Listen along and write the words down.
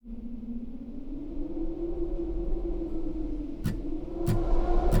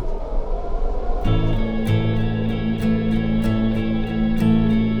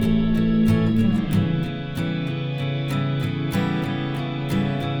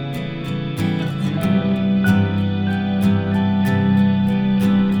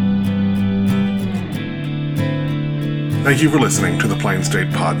Thank you for listening to the Plain State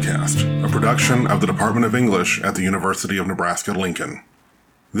Podcast, a production of the Department of English at the University of Nebraska-Lincoln.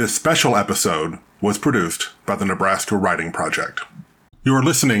 This special episode was produced by the Nebraska Writing Project. You are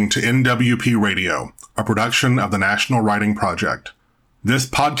listening to NWP Radio, a production of the National Writing Project. This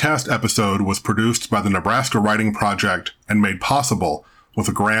podcast episode was produced by the Nebraska Writing Project and made possible with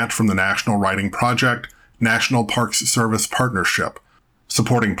a grant from the National Writing Project National Parks Service Partnership,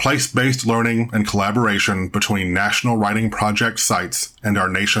 supporting place-based learning and collaboration between National Writing Project sites and our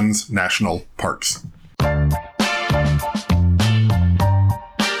nation's national parks.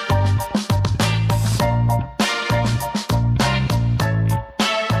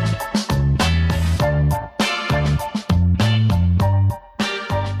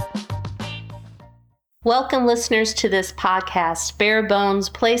 Welcome, listeners, to this podcast, Bare Bones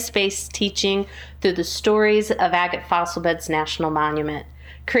Place-Based Teaching Through the Stories of Agate Fossil Beds National Monument,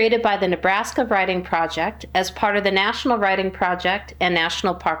 created by the Nebraska Writing Project as part of the National Writing Project and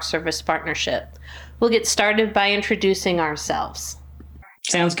National Park Service Partnership. We'll get started by introducing ourselves.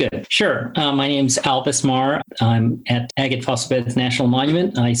 Sounds good. Sure. My name's Albus Marr. I'm at Agate Fossil Beds National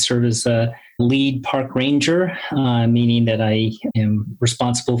Monument. I serve as a lead park ranger, meaning that I am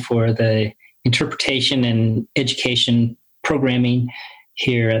responsible for the interpretation and education programming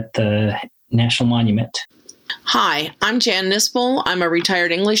here at the National Monument. Hi, I'm Jan Nispel. I'm a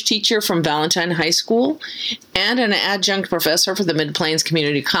retired English teacher from Valentine High School and an adjunct professor for the Mid-Plains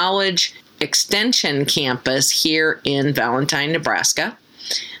Community College Extension campus here in Valentine, Nebraska.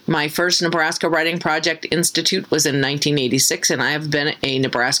 My first Nebraska Writing Project Institute was in 1986, and I have been a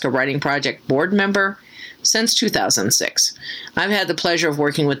Nebraska Writing Project board member since 2006. I've had the pleasure of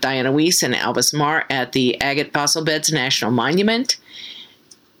working with Diana Weiss and Albus Marr at the Agate Fossil Beds National Monument,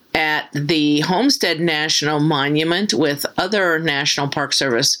 at the Homestead National Monument with other National Park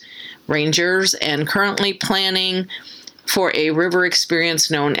Service rangers, and currently planning for a river experience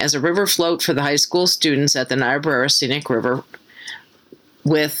known as a river float for the high school students at the Niobrara Scenic River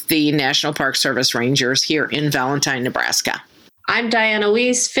with the National Park Service rangers here in Valentine, Nebraska. I'm Diana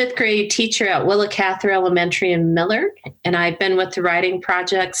Weiss, fifth grade teacher at Willa Cather Elementary in Millard, and I've been with the Writing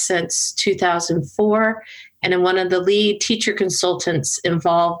Project since 2004, and I'm one of the lead teacher consultants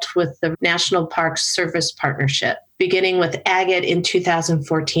involved with the National Park Service Partnership, beginning with Agate in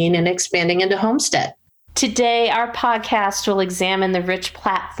 2014 and expanding into Homestead. Today, our podcast will examine the rich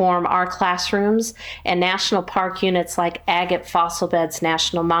platform our classrooms and national park units like Agate Fossil Beds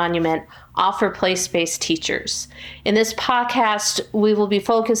National Monument offer place-based teachers. In this podcast, we will be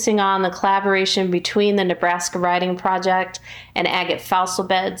focusing on the collaboration between the Nebraska Writing Project and Agate Fossil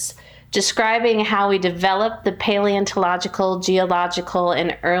Beds, describing how we developed the paleontological, geological,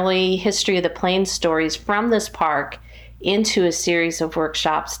 and early history of the plains stories from this park into a series of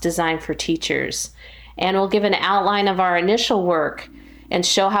workshops designed for teachers. And we'll give an outline of our initial work and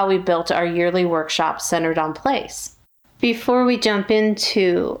show how we built our yearly workshop centered on place. Before we jump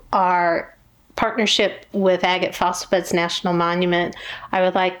into our partnership with Agate Fossil Beds National Monument, I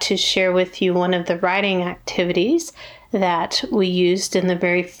would like to share with you one of the writing activities that we used in the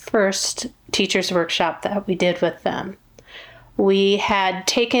very first teacher's workshop that we did with them. We had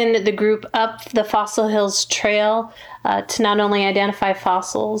taken the group up the Fossil Hills Trail to not only identify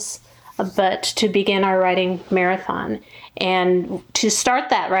fossils, but to begin our writing marathon. And to start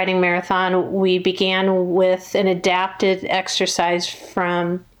that writing marathon, we began with an adapted exercise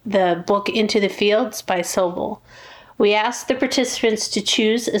from the book Into the Fields by Sobel. We asked the participants to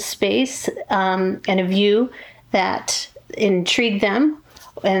choose a space and a view that intrigued them,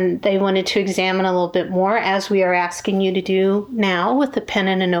 and they wanted to examine a little bit more, as we are asking you to do now with a pen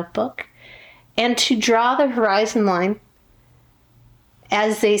and a notebook, and to draw the horizon line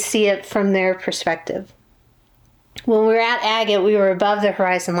as they see it from their perspective. When we were at Agate, we were above the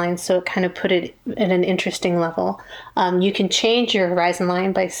horizon line, so it kind of put it at an interesting level. You can change your horizon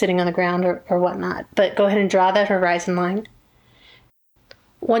line by sitting on the ground or whatnot, but go ahead and draw that horizon line.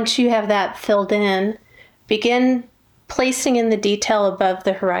 Once you have that filled in, begin placing in the detail above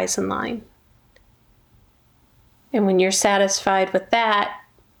the horizon line. And when you're satisfied with that,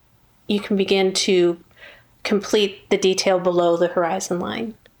 you can begin to complete the detail below the horizon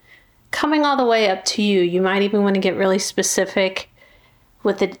line. Coming all the way up to you, you might even want to get really specific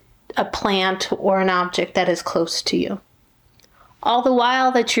with a plant or an object that is close to you. All the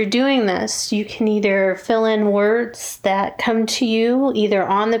while that you're doing this, you can either fill in words that come to you either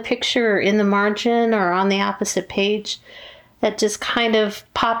on the picture or in the margin or on the opposite page that just kind of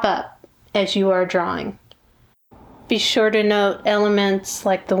pop up as you are drawing. Be sure to note elements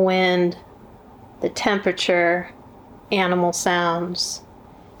like the wind, the temperature, animal sounds,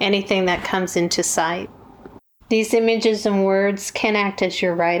 anything that comes into sight. These images and words can act as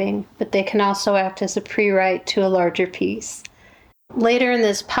your writing, but they can also act as a pre-write to a larger piece. Later in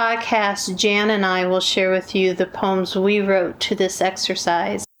this podcast, Jan and I will share with you the poems we wrote to this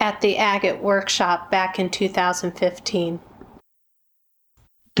exercise at the Agate workshop back in 2015.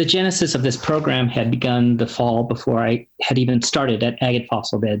 The genesis of this program had begun the fall before I had even started at Agate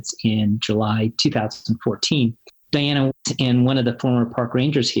Fossil Beds in July 2014. Diana and one of the former park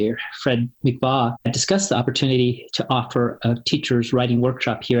rangers here, Fred McBaugh, had discussed the opportunity to offer a teacher's writing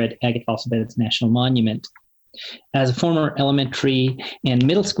workshop here at Agate Fossil Beds National Monument. As a former elementary and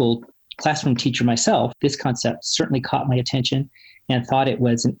middle school classroom teacher myself, this concept certainly caught my attention and thought it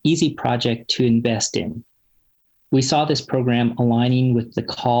was an easy project to invest in. We saw this program aligning with the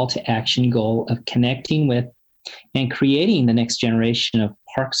call to action goal of connecting with and creating the next generation of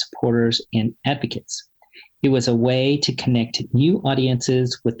park supporters and advocates. It was a way to connect new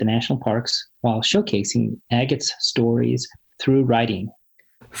audiences with the national parks while showcasing Agate's stories through writing.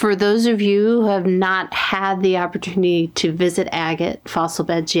 For those of you who have not had the opportunity to visit Agate Fossil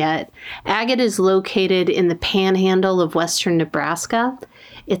Beds yet, Agate is located in the panhandle of western Nebraska.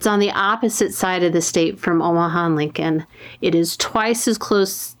 It's on the opposite side of the state from Omaha and Lincoln. It is twice as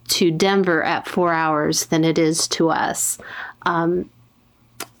close to Denver at 4 hours than it is to us.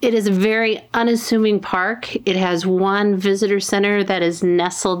 It is a very unassuming park. It has one visitor center that is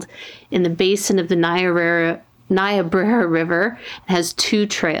nestled in the basin of the Niobrara River. It has two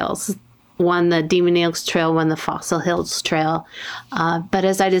trails, one the Demon Oaks Trail, one the Fossil Hills Trail. But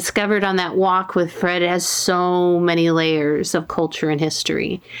as I discovered on that walk with Fred, it has so many layers of culture and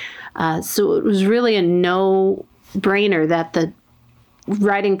history. So it was really a no-brainer that the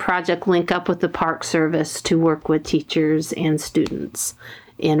writing project link up with the Park Service to work with teachers and students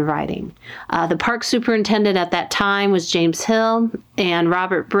in writing. The park superintendent at that time was James Hill, and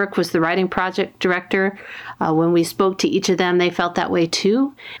Robert Brook was the writing project director. When we spoke to each of them, they felt that way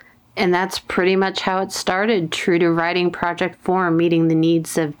too. And that's pretty much how it started, true to writing project form, meeting the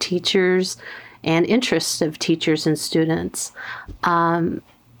needs of teachers and interests of teachers and students.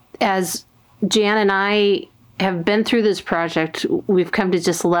 As Jan and I have been through this project, we've come to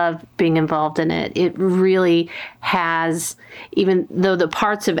just love being involved in it. It really has, even though the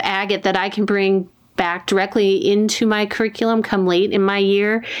parts of Agate that I can bring back directly into my curriculum come late in my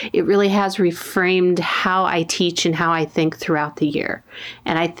year, it really has reframed how I teach and how I think throughout the year.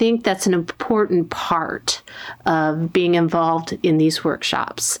 And I think that's an important part of being involved in these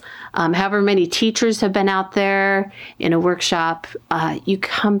workshops. However many teachers have been out there in a workshop, you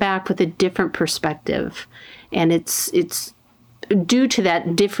come back with a different perspective. And it's due to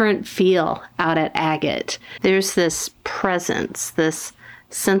that different feel out at Agate. There's this presence, this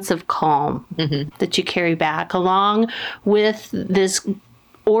sense of calm that you carry back, along with this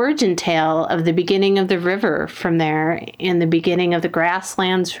origin tale of the beginning of the river from there and the beginning of the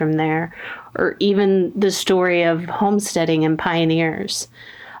grasslands from there, or even the story of homesteading and pioneers.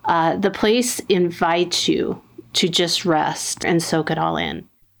 The place invites you to just rest and soak it all in.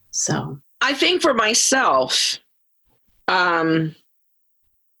 So I think for myself,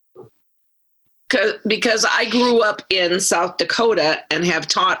 because I grew up in South Dakota and have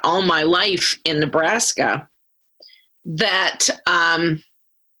taught all my life in Nebraska, that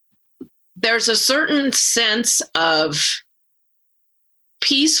there's a certain sense of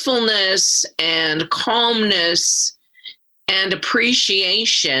peacefulness and calmness and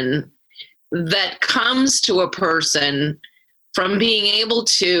appreciation that comes to a person from being able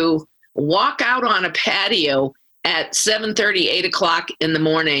to walk out on a patio at 7:30, 8 o'clock in the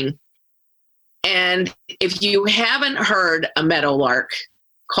morning. And if you haven't heard a meadowlark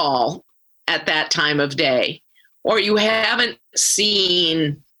call at that time of day, or you haven't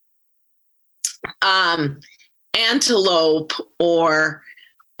seen antelope or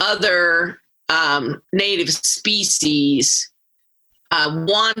other native species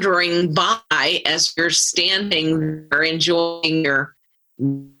wandering by as you're standing there enjoying your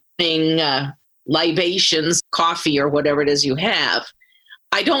libations, coffee, or whatever it is you have,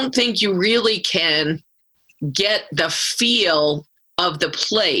 I don't think you really can get the feel of the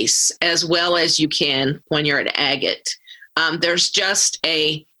place as well as you can when you're at Agate. There's just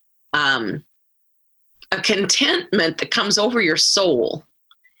a contentment that comes over your soul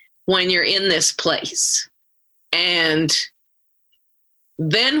when you're in this place. And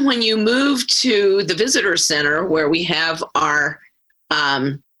then when you move to the visitor center where we have our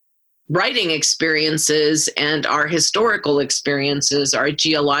writing experiences and our historical experiences, our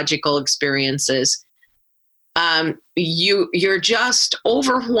geological experiences, you're just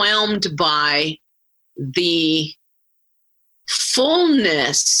overwhelmed by the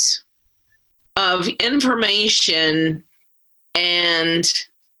fullness of information and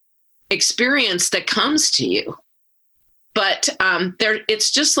experience that comes to you. But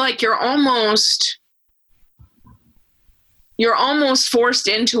it's just like you're almost forced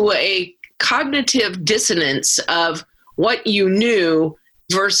into a cognitive dissonance of what you knew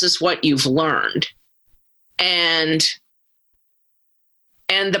versus what you've learned. And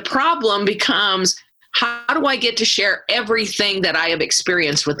the problem becomes, how do I get to share everything that I have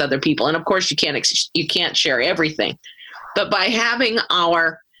experienced with other people? And of course, you can't share everything. But by having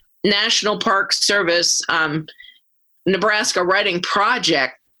our National Park Service Nebraska Writing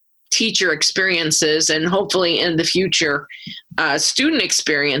Project teacher experiences, and hopefully in the future student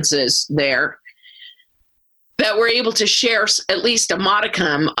experiences there, that we're able to share at least a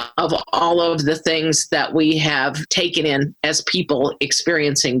modicum of all of the things that we have taken in as people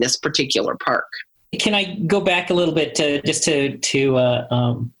experiencing this particular park. Can I go back a little bit just to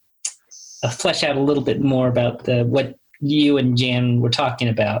flesh out a little bit more about what you and Jan were talking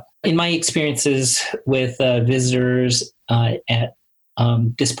about? In my experiences with visitors at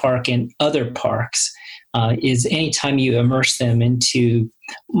this park and other parks, is anytime you immerse them into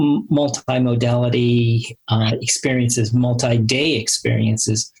multimodality experiences, multi-day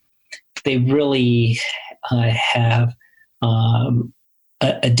experiences, they really have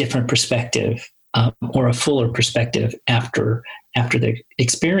a different perspective or a fuller perspective after the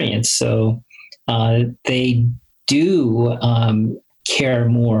experience. So they do care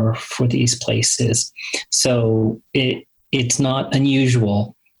more for these places. So it's not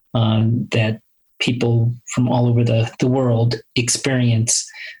unusual that people from all over the world experience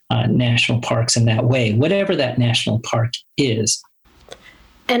national parks in that way, whatever that national park is.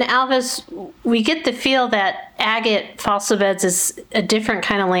 And Alvis, we get the feel that Agate Fossil Beds is a different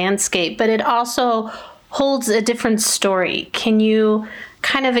kind of landscape, but it also holds a different story. Can you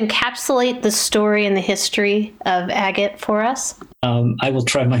kind of encapsulate the story and the history of Agate for us? I will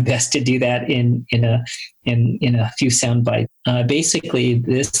try my best to do that in a few sound bites. Basically,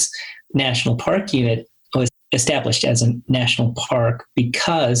 this national park unit was established as a national park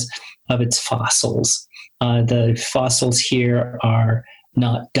because of its fossils. The fossils here are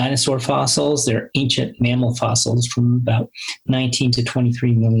not dinosaur fossils. They're ancient mammal fossils from about 19 to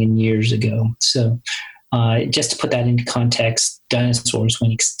 23 million years ago. So just to put that into context, dinosaurs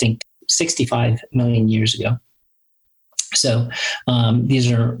went extinct 65 million years ago. So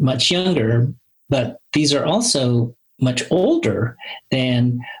these are much younger, but these are also much older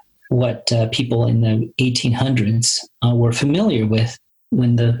than what people in the 1800s were familiar with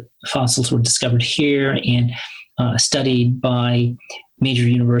when the fossils were discovered here and studied by major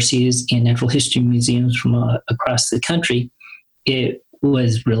universities and natural history museums from across the country. It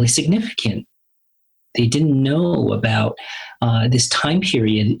was really significant. They didn't know about this time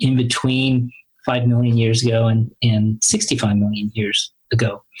period in between 5 million years ago and 65 million years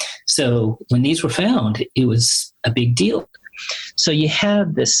ago. So when these were found, it was a big deal. So you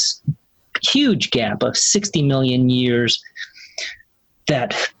have this huge gap of 60 million years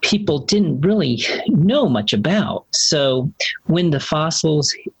that people didn't really know much about. So when the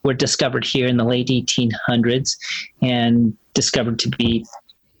fossils were discovered here in the late 1800s and discovered to be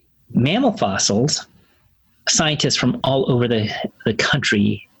mammal fossils, scientists from all over the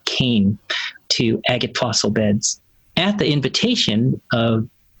country came to Agate Fossil Beds at the invitation of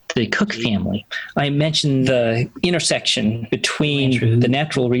the Cook family. I mentioned the intersection between the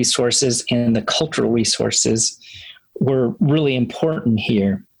natural resources and the cultural resources were really important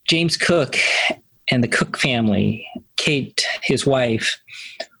here. James Cook and the Cook family, Kate, his wife,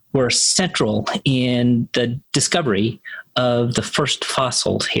 were central in the discovery of the first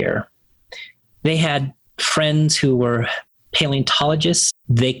fossils here. They had friends who were paleontologists.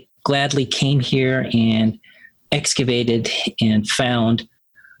 They gladly came here and excavated and found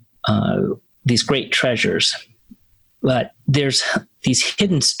these great treasures. But there's these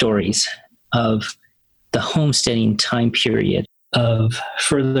hidden stories of the homesteading time period of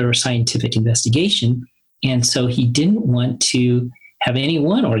further scientific investigation. And so he didn't want to have any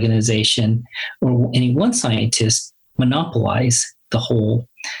one organization or any one scientist monopolize the whole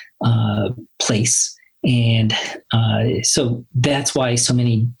place. And so that's why so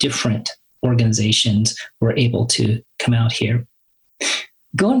many different organizations were able to come out here.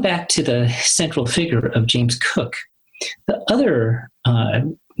 Going back to the central figure of James Cook, the other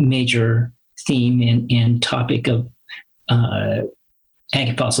major theme and topic of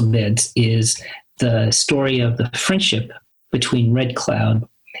Agate Fossil Beds is the story of the friendship between Red Cloud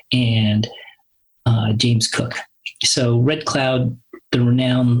and James Cook. So Red Cloud, the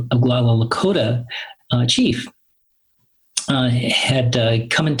renowned Oglala Lakota chief, had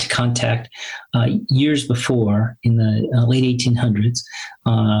come into contact years before in the late 1800s.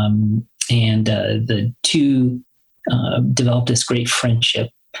 And the two developed this great friendship.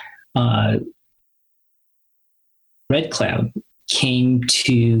 Red Cloud came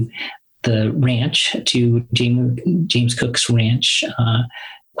to the ranch, to James Cook's ranch,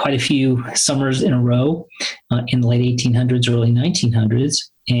 quite a few summers in a row in the late 1800s, early 1900s.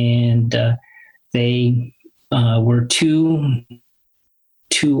 And they were two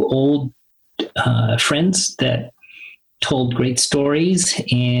old friends that told great stories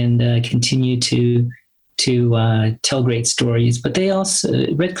and continue to tell great stories. But they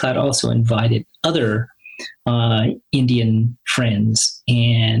also, Red Cloud also invited other Indian friends,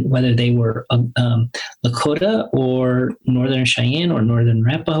 and whether they were Lakota or Northern Cheyenne or Northern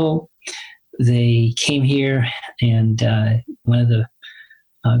Arapaho, they came here. And one of the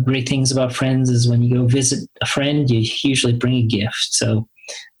great things about friends is when you go visit a friend, you usually bring a gift. So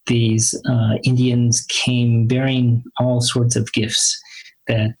these Indians came bearing all sorts of gifts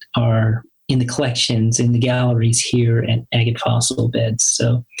that are in the collections, in the galleries here at Agate Fossil Beds.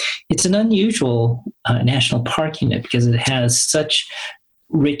 So it's an unusual national park unit because it has such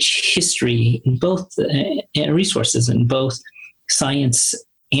rich history in both resources in both science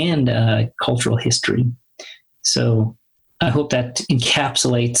and cultural history. So I hope that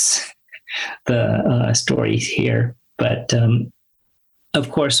encapsulates the stories here. But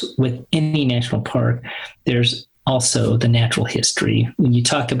of course, with any national park, there's also the natural history. When you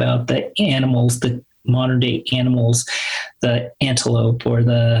talk about the animals, the modern day animals, the antelope or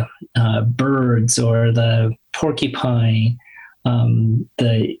the birds or the porcupine,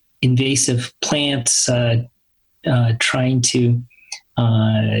 the invasive plants trying to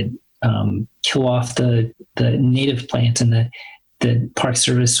kill off the native plants, and the Park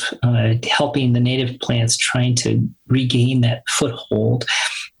Service helping the native plants trying to regain that foothold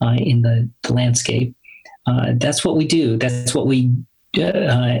in the landscape. That's what we do. That's what we,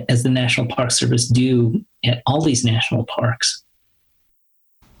 as the National Park Service, do at all these national parks.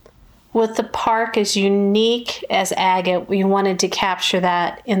 With the park as unique as Agate, we wanted to capture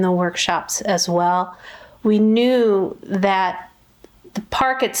that in the workshops as well. We knew that the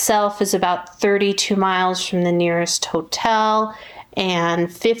park itself is about 32 miles from the nearest hotel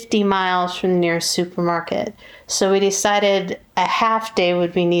and 50 miles from the nearest supermarket. So we decided a half day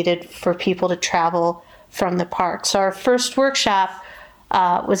would be needed for people to travel from the park. So our first workshop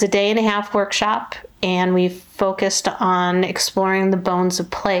was a day and a half workshop, and we focused on exploring the bones of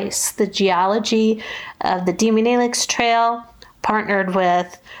place, the geology of the Demon-Elix Trail, partnered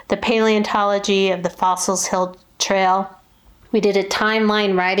with the paleontology of the Fossils Hill Trail. We did a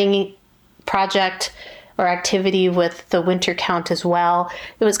timeline writing project or activity with the winter count as well.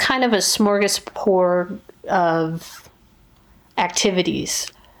 It was kind of a smorgasbord of activities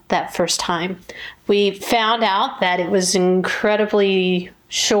that first time. We found out that it was incredibly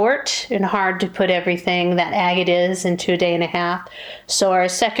short and hard to put everything that Agate is into a day and a half. So our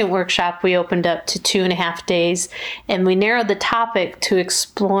second workshop, we opened up to 2.5 days, and we narrowed the topic to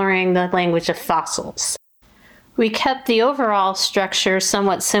exploring the language of fossils. We kept the overall structure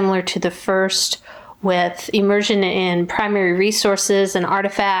somewhat similar to the first, with immersion in primary resources and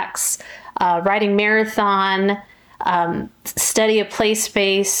artifacts, writing marathon, study of place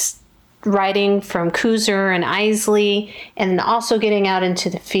space, writing from Kuzer and Isley, and also getting out into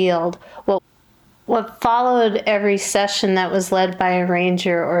the field. What followed every session that was led by a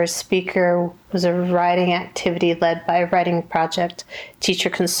ranger or a speaker was a writing activity led by a writing project teacher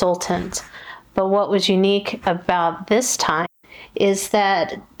consultant. But what was unique about this time is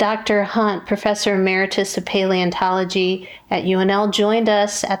that Dr. Hunt, Professor Emeritus of Paleontology at UNL, joined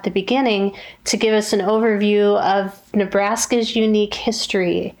us at the beginning to give us an overview of Nebraska's unique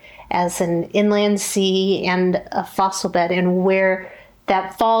history as an inland sea and a fossil bed, and where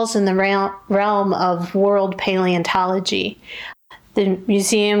that falls in the realm of world paleontology. The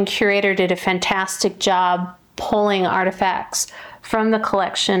museum curator did a fantastic job pulling artifacts from the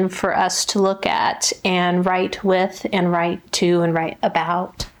collection for us to look at and write with and write to and write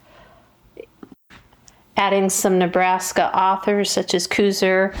about. Adding some Nebraska authors such as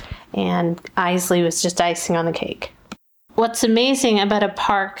Kuzer and Isley was just icing on the cake. What's amazing about a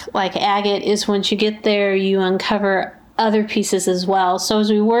park like Agate is once you get there, you uncover other pieces as well. So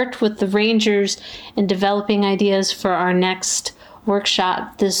as we worked with the rangers in developing ideas for our next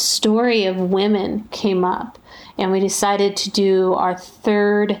workshop, the story of women came up. And we decided to do our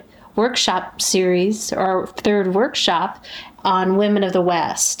third workshop series, or our third workshop on women of the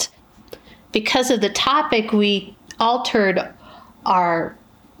West. Because of the topic, we altered our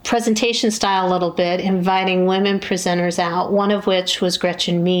presentation style a little bit, inviting women presenters out, one of which was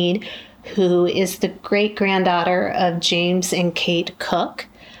Gretchen Mead, who is the great-granddaughter of James and Kate Cook,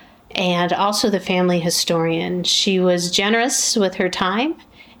 and also the family historian. She was generous with her time.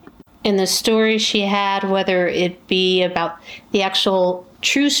 In the stories she had, whether it be about the actual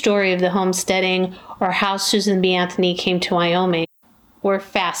true story of the homesteading or how Susan B. Anthony came to Wyoming, were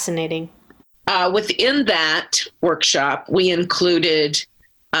fascinating. Within that workshop, we included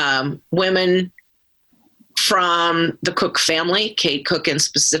women from the Cook family, Kate Cook in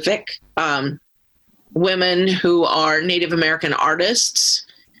specific, women who are Native American artists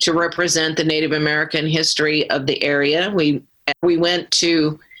to represent the Native American history of the area. We went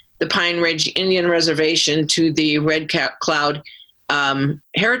to the Pine Ridge Indian Reservation, to the Red Cloud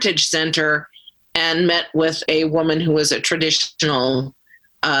Heritage Center, and met with a woman who was a traditional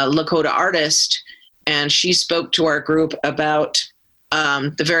Lakota artist, and she spoke to our group about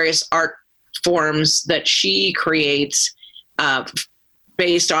the various art forms that she creates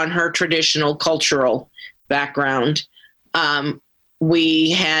based on her traditional cultural background. We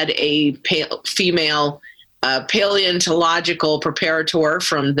had a female paleontological preparator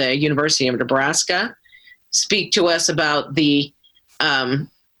from the University of Nebraska speak to us about the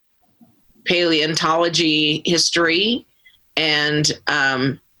paleontology history and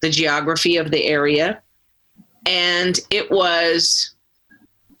the geography of the area. And it was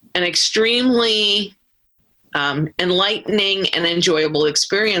an extremely enlightening and enjoyable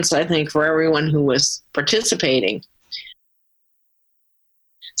experience, I think, for everyone who was participating.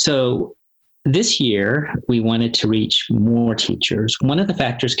 So this year, we wanted to reach more teachers. One of the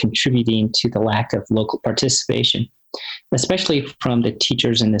factors contributing to the lack of local participation, especially from the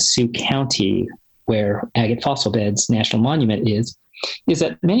teachers in the Sioux County, where Agate Fossil Beds National Monument is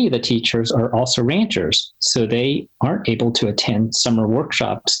that many of the teachers are also ranchers, so they aren't able to attend summer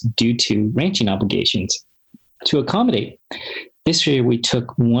workshops due to ranching obligations. To accommodate, this year we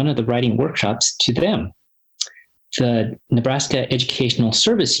took one of the writing workshops to them. The Nebraska Educational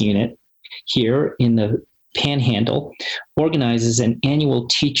Service Unit here in the Panhandle organizes an annual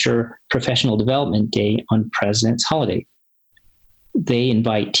teacher professional development day on President's Holiday. They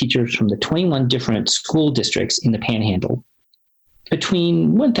invite teachers from the 21 different school districts in the Panhandle.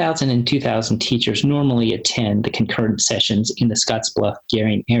 Between 1,000 and 2,000 teachers normally attend the concurrent sessions in the Scottsbluff,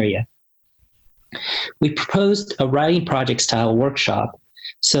 Darien area. We proposed a writing project style workshop,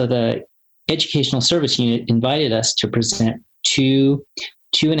 so the Educational Service Unit invited us to present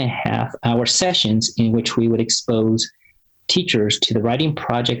 2.5 hour sessions in which we would expose teachers to the writing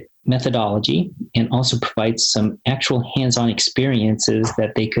project methodology and also provide some actual hands-on experiences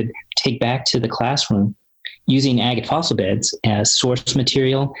that they could take back to the classroom using Agate Fossil Beds as source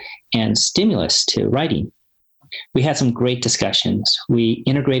material and stimulus to writing. We had some great discussions. We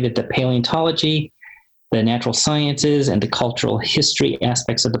integrated the paleontology, the natural sciences, and the cultural history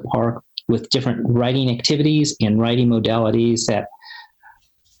aspects of the park with different writing activities and writing modalities that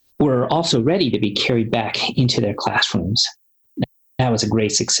were also ready to be carried back into their classrooms. That was a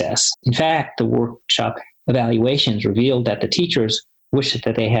great success. In fact, the workshop evaluations revealed that the teachers wished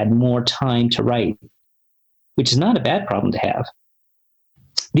that they had more time to write, which is not a bad problem to have.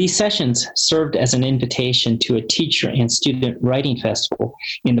 These sessions served as an invitation to a teacher and student writing festival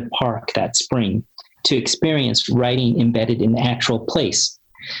in the park that spring to experience writing embedded in the actual place.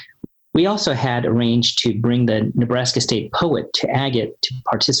 We also had arranged to bring the Nebraska State poet to Agate to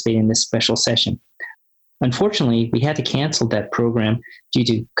participate in this special session. Unfortunately, we had to cancel that program due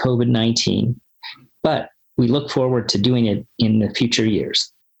to COVID-19, but we look forward to doing it in the future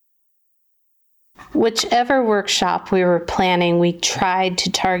years. Whichever workshop we were planning, we tried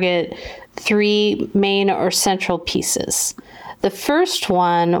to target 3 main or central pieces. The first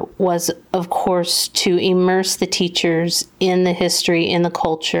one was, of course, to immerse the teachers in the history, in the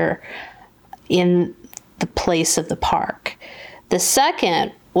culture, in the place of the park. The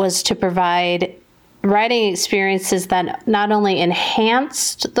second was to provide writing experiences that not only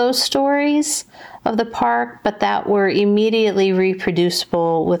enhanced those stories of the park, but that were immediately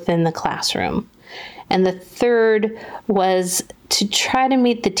reproducible within the classroom. And the third was to try to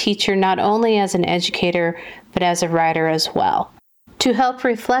meet the teacher not only as an educator, but as a writer as well. To help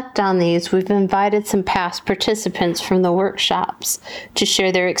reflect on these, we've invited some past participants from the workshops to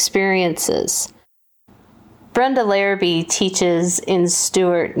share their experiences. Brenda Larrabee teaches in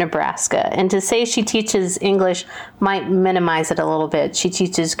Stewart, Nebraska, and to say she teaches English might minimize it a little bit. She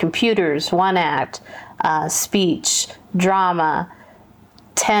teaches computers, one act, speech, drama,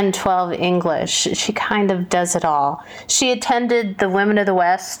 10, 12 English. She kind of does it all. She attended the Women of the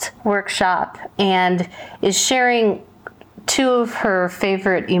West workshop and is sharing two of her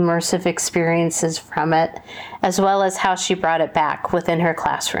favorite immersive experiences from it, as well as how she brought it back within her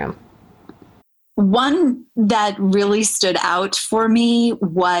classroom. One that really stood out for me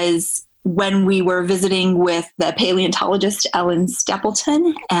was when we were visiting with the paleontologist Ellen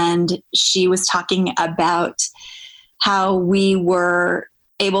Stapleton, and she was talking about how we were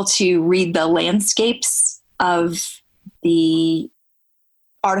able to read the landscapes of the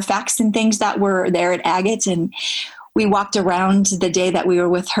artifacts and things that were there at Agate. And we walked around the day that we were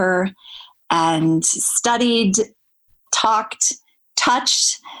with her and studied, talked,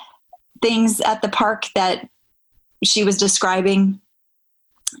 touched things at the park that she was describing.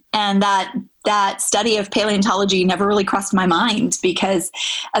 And that study of paleontology never really crossed my mind, because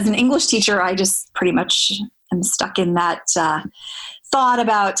as an English teacher, I just pretty much am stuck in that thought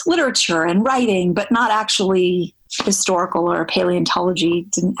about literature and writing, but not actually historical or paleontology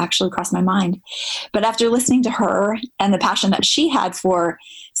didn't actually cross my mind. But after listening to her and the passion that she had for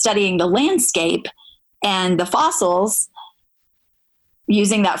studying the landscape and the fossils,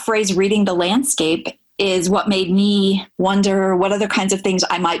 using that phrase, reading the landscape, is what made me wonder what other kinds of things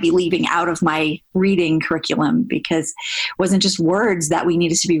I might be leaving out of my reading curriculum, because it wasn't just words that we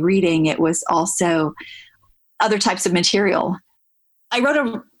needed to be reading. It was also other types of material. I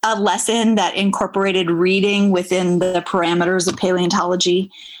wrote a lesson that incorporated reading within the parameters of paleontology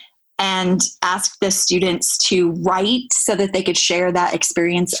and asked the students to write so that they could share that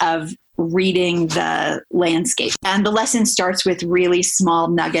experience of reading the landscape. And the lesson starts with really small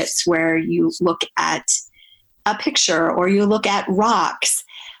nuggets where you look at a picture or you look at rocks.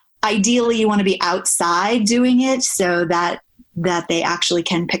 Ideally, you want to be outside doing it so that they actually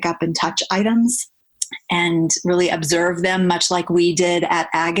can pick up and touch items and really observe them, much like we did at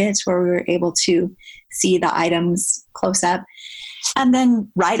Agate, where we were able to see the items close up, and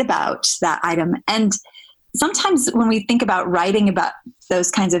then write about that item. And sometimes when we think about writing about those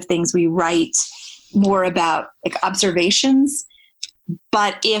kinds of things, we write more about like observations.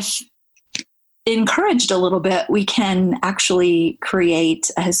 But if encouraged a little bit, we can actually create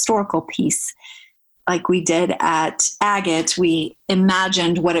a historical piece. Like we did at Agate, we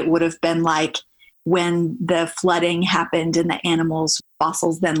imagined what it would have been like when the flooding happened and the animals'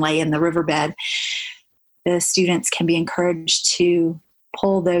 fossils then lay in the riverbed. The students can be encouraged to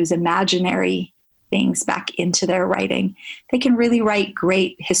pull those imaginary things back into their writing. They can really write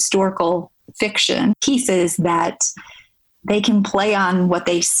great historical fiction pieces that they can play on what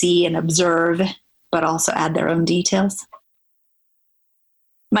they see and observe, but also add their own details.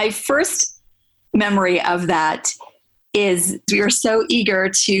 My first memory of that is we were so eager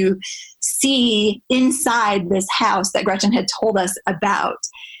to see inside this house that Gretchen had told us about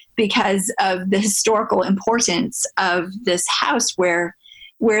because of the historical importance of this house where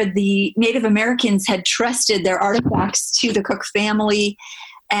the Native Americans had trusted their artifacts to the Cook family,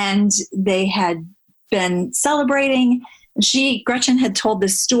 and they had been celebrating. Gretchen had told the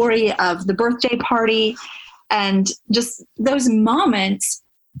story of the birthday party and just those moments.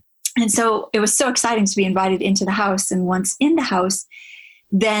 And so it was so exciting to be invited into the house. And once in the house,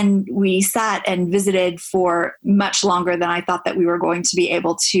 then we sat and visited for much longer than I thought that we were going to be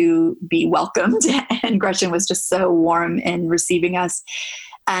able to be welcomed. And Gretchen was just so warm in receiving us.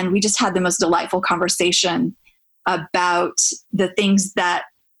 And we just had the most delightful conversation about the things that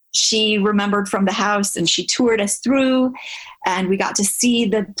she remembered from the house, and she toured us through, and we got to see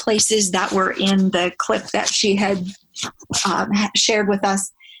the places that were in the clip that she had shared with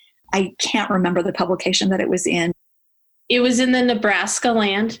us. I can't remember the publication that it was in. It was in the Nebraska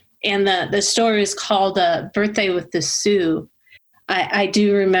land, and the story is called Birthday with the Sioux. I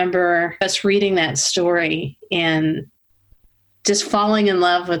do remember us reading that story and just falling in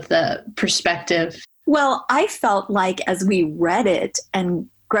love with the perspective. Well, I felt like as we read it and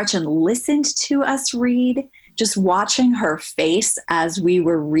Gretchen listened to us read, just watching her face as we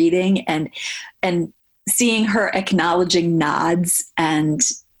were reading and seeing her acknowledging nods and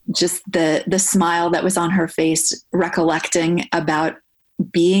just the smile that was on her face, recollecting about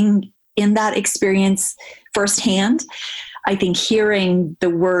being in that experience firsthand. I think hearing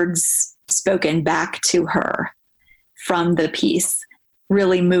the words spoken back to her from the piece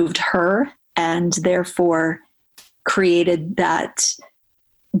really moved her, and therefore created that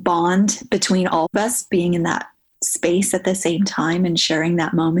bond between all of us being in that space at the same time and sharing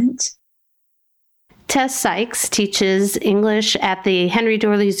that moment. Tess Sykes teaches English at the Henry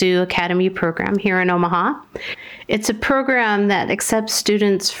Dorley Zoo Academy program here in Omaha. It's a program that accepts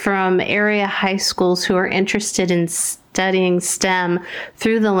students from area high schools who are interested in studying STEM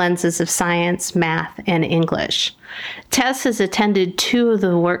through the lenses of science, math, and English. Tess has attended 2 of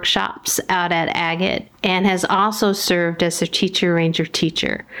the workshops out at Agate and has also served as a teacher ranger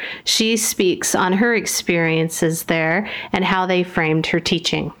teacher. She speaks on her experiences there and how they framed her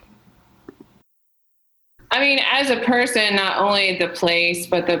teaching. I mean, as a person, not only the place,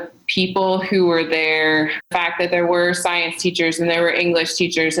 but the people who were there, the fact that there were science teachers and there were English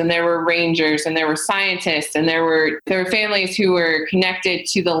teachers and there were rangers and there were scientists and there were families who were connected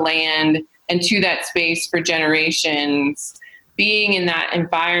to the land and to that space for generations. Being in that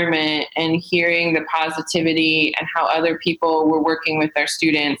environment and hearing the positivity and how other people were working with their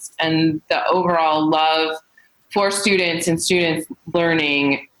students and the overall love for students and students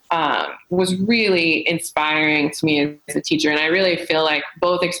learning was really inspiring to me as a teacher. And I really feel like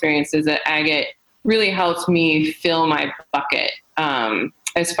both experiences at Agate really helped me fill my bucket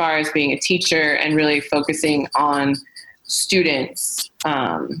as far as being a teacher and really focusing on students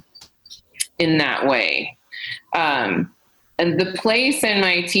in that way. And the place in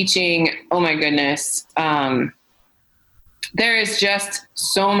my teaching, oh my goodness, there is just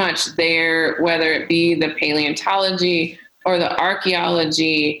so much there, whether it be the paleontology or the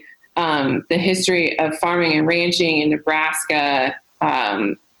archaeology, the history of farming and ranching in Nebraska.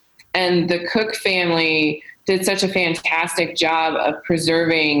 And the Cook family did such a fantastic job of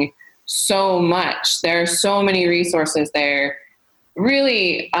preserving so much. There are so many resources there.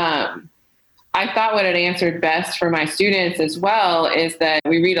 Really, I thought what it answered best for my students as well is that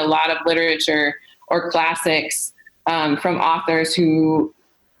we read a lot of literature or classics from authors who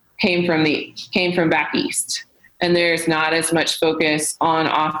came from back east. And there's not as much focus on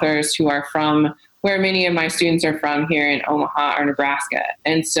authors who are from where many of my students are from here in Omaha or Nebraska.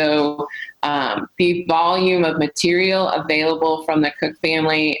 And so the volume of material available from the Cook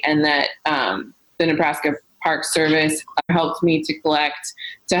family and that the Nebraska Park Service helped me to collect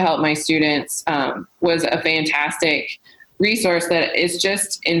to help my students was a fantastic resource that is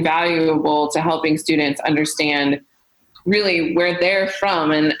just invaluable to helping students understand really where they're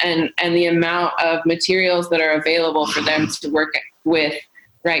from and the amount of materials that are available for them to work with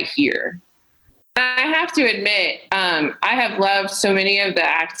right here. I have to admit, I have loved so many of the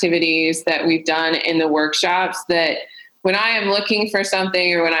activities that we've done in the workshops that when I am looking for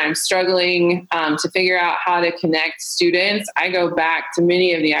something or when I'm struggling to figure out how to connect students, I go back to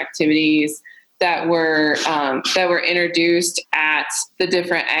many of the activities that were introduced at the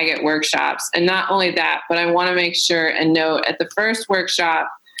different Agate workshops. And not only that, but I want to make sure and note at the first workshop,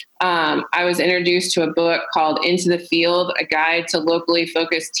 I was introduced to a book called Into the Field, A Guide to Locally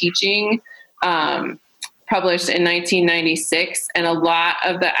Focused Teaching, published in 1996. And a lot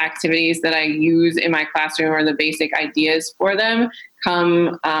of the activities that I use in my classroom or the basic ideas for them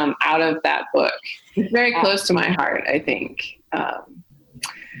come out of that book. It's very close to my heart, I think.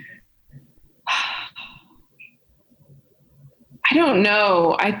 I don't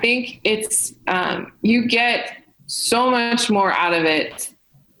know. I think it's, you get so much more out of it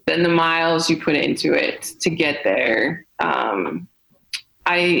than the miles you put into it to get there. I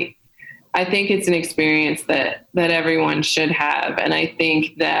think it's an experience that everyone should have. And I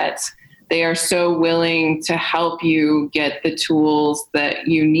think that they are so willing to help you get the tools that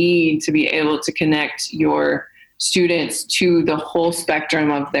you need to be able to connect your students to the whole spectrum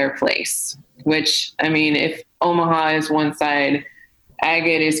of their place, which, I mean, if Omaha is one side,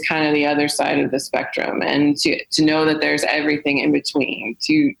 Agate is kind of the other side of the spectrum. And to know that there's everything in between,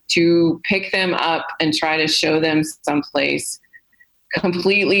 to pick them up and try to show them someplace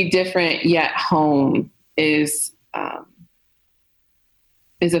completely different yet home is a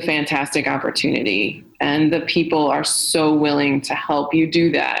fantastic opportunity. And the people are so willing to help you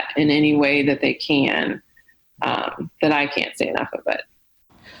do that in any way that they can, that I can't say enough of it.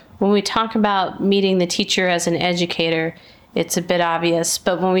 When we talk about meeting the teacher as an educator, it's a bit obvious,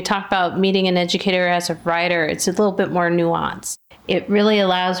 but when we talk about meeting an educator as a writer, it's a little bit more nuanced. It really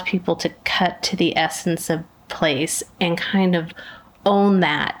allows people to cut to the essence of place and kind of own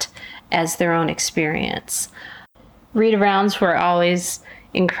that as their own experience. Read-arounds were always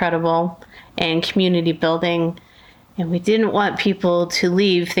incredible and community building, and we didn't want people to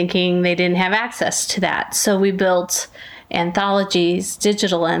leave thinking they didn't have access to that. So we built anthologies,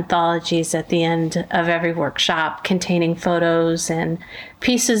 digital anthologies at the end of every workshop containing photos and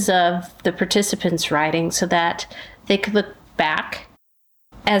pieces of the participants' writing so that they could look back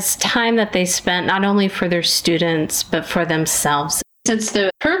as time that they spent not only for their students, but for themselves. since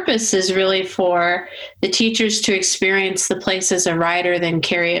the purpose is really for the teachers to experience the place as a writer, then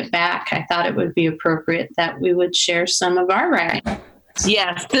carry it back, I thought it would be appropriate that we would share some of our writing.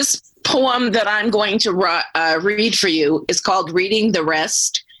 Yes, this poem that I'm going to read for you is called Reading the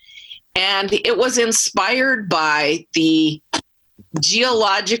Rest. And it was inspired by the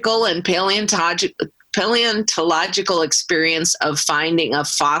geological and paleontological experience of finding a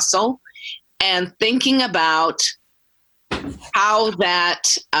fossil and thinking about how that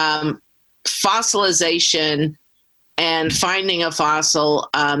fossilization and finding a fossil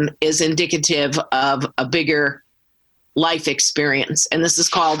is indicative of a bigger life experience. And this is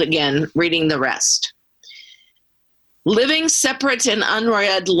called, again, Reading the Rest. Living separate and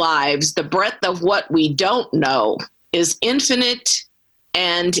unread lives, the breadth of what we don't know is infinite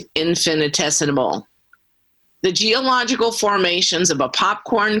and infinitesimal. The geological formations of a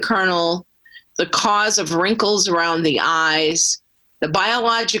popcorn kernel, the cause of wrinkles around the eyes, the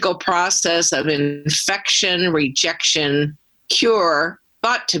biological process of infection, rejection, cure,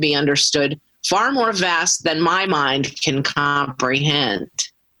 thought to be understood, far more vast than my mind can comprehend.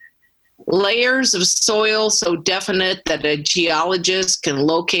 Layers of soil so definite that a geologist can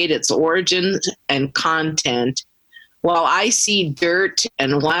locate its origins and content, while I see dirt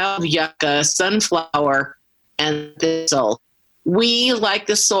and wild yucca, sunflower, and thistle. We, like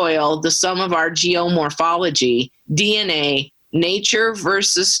the soil, the sum of our geomorphology, DNA, nature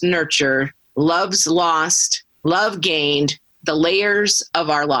versus nurture, love's lost, love gained, the layers of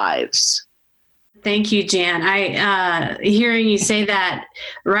our lives. Thank you, Jan. Hearing you say that,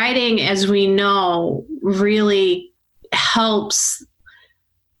 writing, as we know, really helps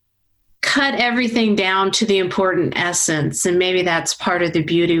cut everything down to the important essence. And maybe that's part of the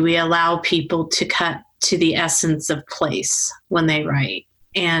beauty. We allow people to cut to the essence of place when they write,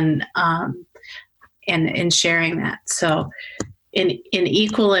 and sharing that. So in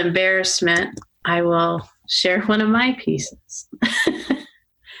equal embarrassment, I will share one of my pieces.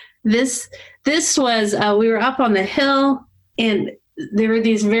 This was, we were up on the hill, and there were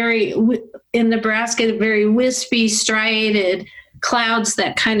these in Nebraska, very wispy, striated clouds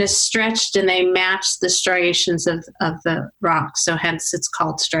that kind of stretched, and they matched the striations of the rock. So hence it's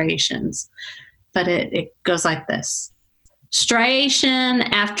called striations. But it goes like this. Striation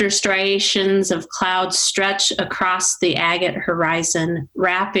after striations of clouds stretch across the agate horizon,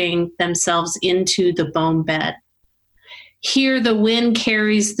 wrapping themselves into the bone bed. Here the wind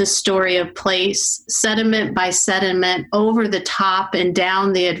carries the story of place, sediment by sediment, over the top and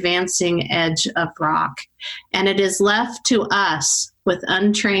down the advancing edge of rock. And it is left to us, with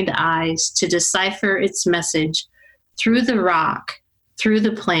untrained eyes, to decipher its message through the rock, through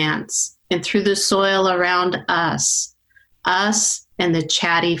the plants, and through the soil around us and the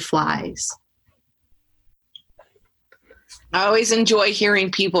chatty flies. I always enjoy hearing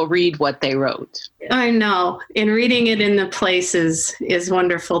people read what they wrote. I know. And reading it in the places is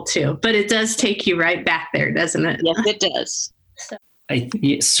wonderful too. But it does take you right back there, doesn't it? Yes, it does.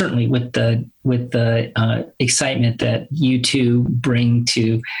 Certainly with the excitement that you two bring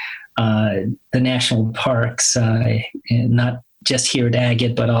to the national parks, and not just here at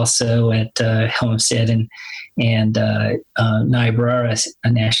Agate, but also at Homestead and Niobrara,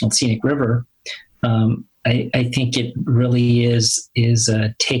 a National Scenic River. I think it really is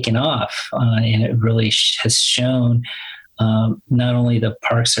taken off, and it really has shown not only the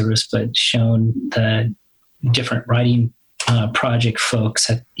Park Service, but shown the different writing project folks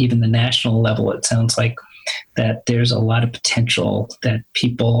at even the national level. It sounds like that there's a lot of potential, that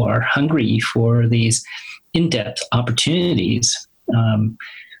people are hungry for these in-depth opportunities,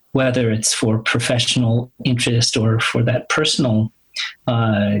 whether it's for professional interest or for that personal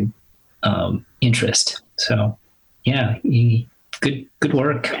interest. So, yeah, good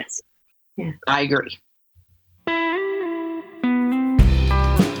work. Yes. Yeah, I agree.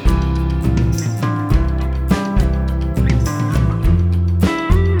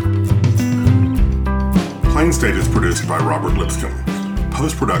 Plain State is produced by Robert Lipscomb.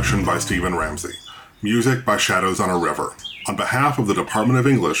 Post-production by Stephen Ramsey. Music by Shadows on a River. On behalf of the Department of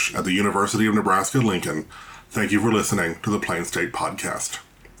English at the University of Nebraska-Lincoln, thank you for listening to the Plain State Podcast.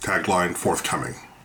 Tagline forthcoming.